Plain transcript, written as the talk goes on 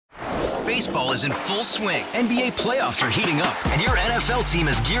Baseball is in full swing. NBA playoffs are heating up, and your NFL team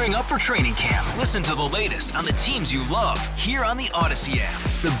is gearing up for training camp. Listen to the latest on the teams you love here on the Odyssey app.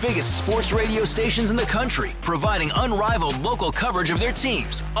 The biggest sports radio stations in the country, providing unrivaled local coverage of their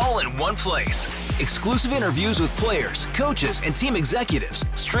teams, all in one place. Exclusive interviews with players, coaches, and team executives,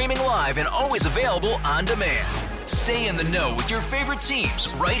 streaming live and always available on demand. Stay in the know with your favorite teams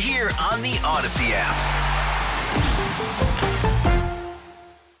right here on the Odyssey app.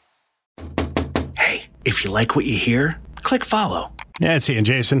 Hey, if you like what you hear, click follow. Yeah, it's Ian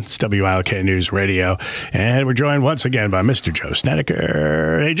Jason. It's WILK News Radio. And we're joined once again by Mr. Joe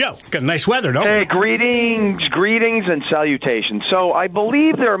Snedeker. Hey, Joe, got nice weather, don't we? Hey, greetings and salutations. So I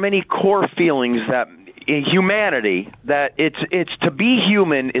believe there are many core feelings that in humanity, that it's to be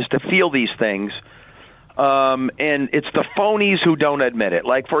human is to feel these things. And it's the phonies who don't admit it.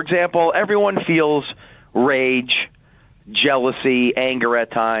 Like, for example, everyone feels rage, jealousy, anger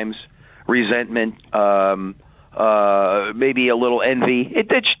at times, resentment, maybe a little envy.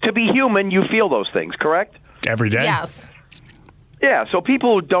 It's to be human, you feel those things, correct? Every day? Yes. Yeah, so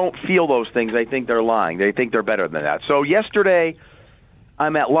people who don't feel those things, I think they're lying. They think they're better than that. So yesterday,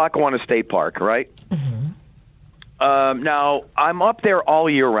 I'm at Lackawanna State Park, right? Mm-hmm. Now, I'm up there all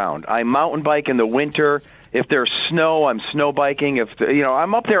year round. I mountain bike in the winter. If there's snow, I'm snow biking.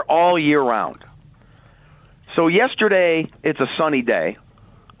 I'm up there all year round. So yesterday, it's a sunny day,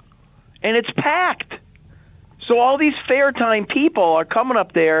 and it's packed. So all these fair time people are coming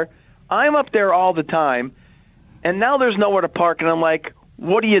up there. I'm up there all the time, and now there's nowhere to park, and I'm like,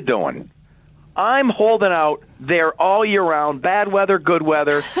 what are you doing? I'm holding out there all year round, bad weather, good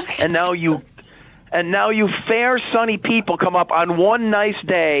weather, and now you fair sunny people come up on one nice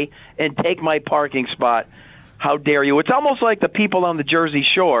day and take my parking spot. How dare you? It's almost like the people on the Jersey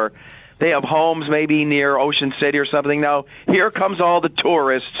Shore. They have homes maybe near Ocean City or something. Now, here comes all the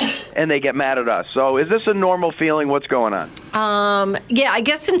tourists, and they get mad at us. So is this a normal feeling? What's going on? Yeah, I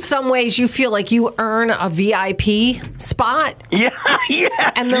guess in some ways you feel like you earn a VIP spot. Yeah.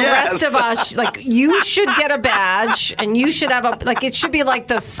 And the rest of us, like, you should get a badge, and you should have it should be like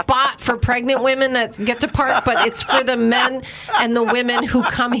the spot for pregnant women that get to park, but it's for the men and the women who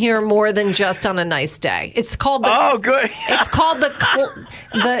come here more than just on a nice day. It's called good. It's called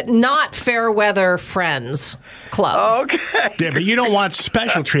the not fair weather friends club. Okay. Yeah, but you don't want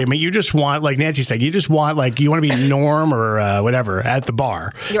special treatment. You just want, like Nancy said, you want to be Norm or whatever at the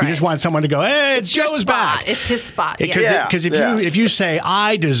bar. Right. You just want someone to go, hey, it's Joe's back. It's his spot. Because if you say,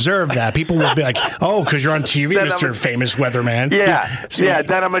 I deserve that, people will be like, oh, because you're on TV, then Mr. Famous Weatherman. Yeah. So,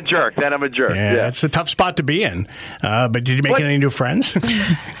 then I'm a jerk. Yeah, it's a tough spot to be in. But did you make any new friends?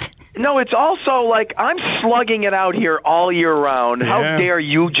 No, it's also like I'm slugging it out here all year round. How dare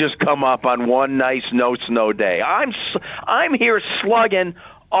you just come up on one nice no snow day? I'm here slugging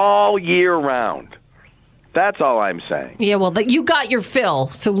all year round. That's all I'm saying. Yeah, well, you got your fill,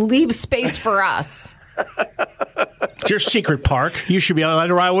 so leave space for us. It's your secret park. You should be allowed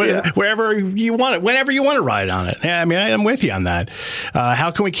to ride wherever you want it, whenever you want to ride on it. Yeah, I mean, I'm with you on that.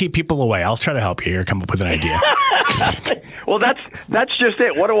 How can we keep people away? I'll try to help you here. Come up with an idea. Well, that's just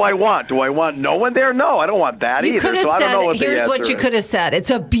it. What do I want? Do I want no one there? No, I don't want that either. Could have I don't know what here's what you could have said.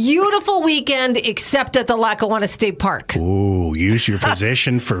 It's a beautiful weekend, except at the Lackawanna State Park. Ooh, use your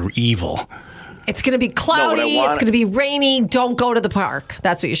position for evil. It's going to be cloudy. It's going to be rainy. Don't go to the park.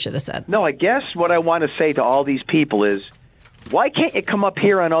 That's what you should have said. No, I guess what I want to say to all these people is, why can't you come up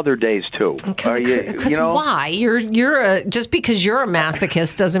here on other days too? Because why? You're just because you're a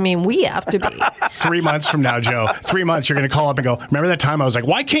masochist doesn't mean we have to be. 3 months from now, Joe. 3 months, you're going to call up and go, remember that time I was like,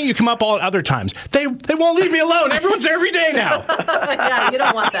 why can't you come up all other times? They won't leave me alone. Everyone's there every day now. Yeah, you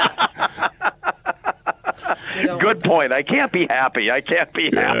don't want that. Good point. I can't be happy.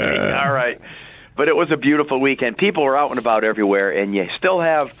 All right. But it was a beautiful weekend. People were out and about everywhere, and you still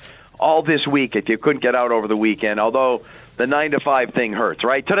have all this week if you couldn't get out over the weekend, although the 9 to 5 thing hurts,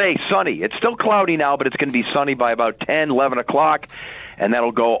 right? Today, sunny. It's still cloudy now, but it's going to be sunny by about 10, 11 o'clock, and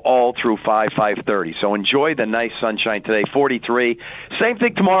that'll go all through 5:30. So enjoy the nice sunshine today, 43. Same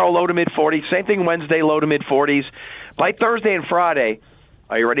thing tomorrow, low to mid-40s. Same thing Wednesday, low to mid-40s. By Thursday and Friday,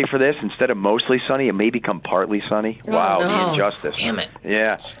 are you ready for this? Instead of mostly sunny, it may become partly sunny. Wow, the injustice. Damn it.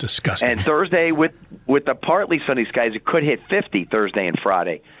 Yeah. It's disgusting. And Thursday, with the partly sunny skies, it could hit 50 Thursday and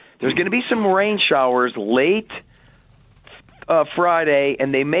Friday. There's going to be some rain showers late Friday,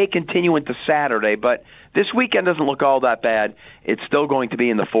 and they may continue into Saturday, but this weekend doesn't look all that bad. It's still going to be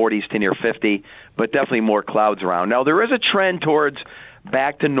in the 40s to near 50, but definitely more clouds around. Now, there is a trend towards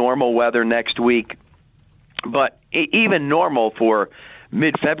back to normal weather next week, but even normal for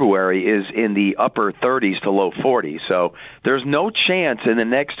mid-February is in the upper 30s to low 40s. So there's no chance in the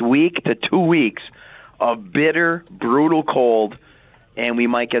next week to 2 weeks of bitter, brutal cold, and we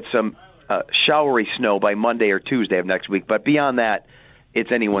might get some showery snow by Monday or Tuesday of next week. But beyond that,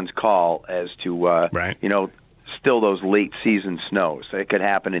 it's anyone's call as to, still those late season snows. It could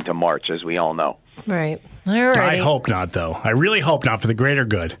happen into March, as we all know. Right. All right. I hope not, though. I really hope not, for the greater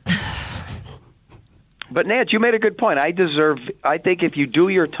good. But, Nance, you made a good point. I think if you do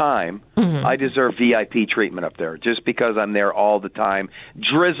your time, I deserve VIP treatment up there just because I'm there all the time.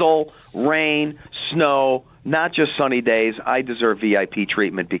 Drizzle, rain, snow, not just sunny days. I deserve VIP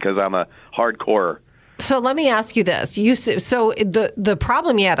treatment because I'm a hardcore. So let me ask you this. So the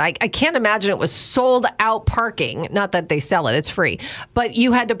problem you had, I can't imagine it was sold out parking. Not that they sell it. It's free. But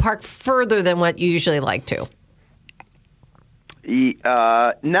you had to park further than what you usually like to.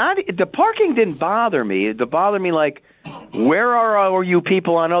 The parking didn't bother me. It bothered me like, where are you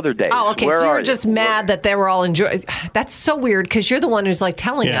people on other days? Oh, okay. So you're just mad that they were all enjoying. That's so weird because you're the one who's like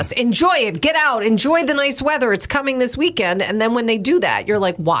telling us, enjoy it, get out, enjoy the nice weather. It's coming this weekend. And then when they do that, you're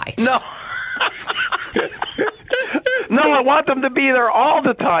like, why? No. No, I want them to be there all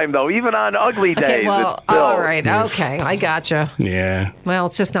the time, though, even on ugly days. Okay, well, all right. Okay, I gotcha. Yeah. Well,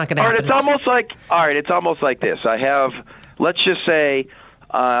 it's just not going to happen. It's almost like this. I have, let's just say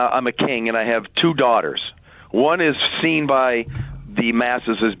I'm a king and I have two daughters. One is seen by the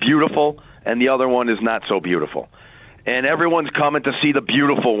masses as beautiful, and the other one is not so beautiful. And everyone's coming to see the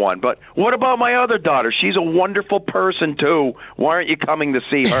beautiful one. But what about my other daughter? She's a wonderful person, too. Why aren't you coming to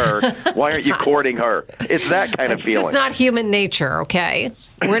see her? Why aren't you courting her? It's that kind of feeling. It's just not human nature, okay?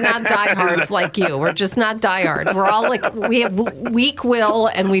 We're not diehards like you. We're just not diehards. We're all like, we have weak will,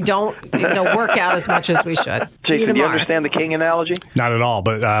 and we don't work out as much as we should. Jason, do you understand the king analogy? Not at all,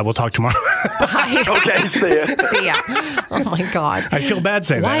 but we'll talk tomorrow. Bye. Okay, see ya. See ya. Oh, my God. I feel bad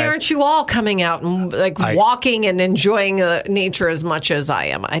saying that. Why aren't you all coming out and walking and enjoying nature as much as I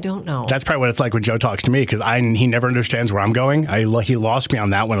am? I don't know. That's probably what it's like when Joe talks to me because he never understands where I'm going. He lost me on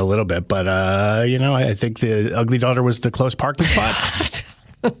that one a little bit, but I think the ugly daughter was the close parking spot.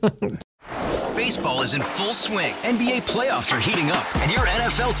 Baseball is in full swing. NBA playoffs are heating up, and your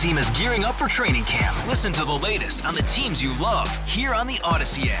NFL team is gearing up for training camp. Listen to the latest on the teams you love here on the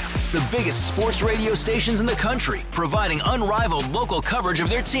Odyssey app. The biggest sports radio stations in the country, providing unrivaled local coverage of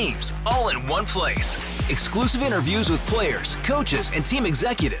their teams, all in one place. Exclusive interviews with players, coaches, and team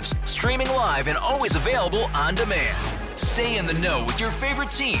executives, streaming live and always available on demand. Stay in the know with your favorite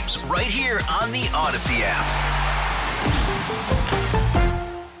teams right here on the Odyssey app.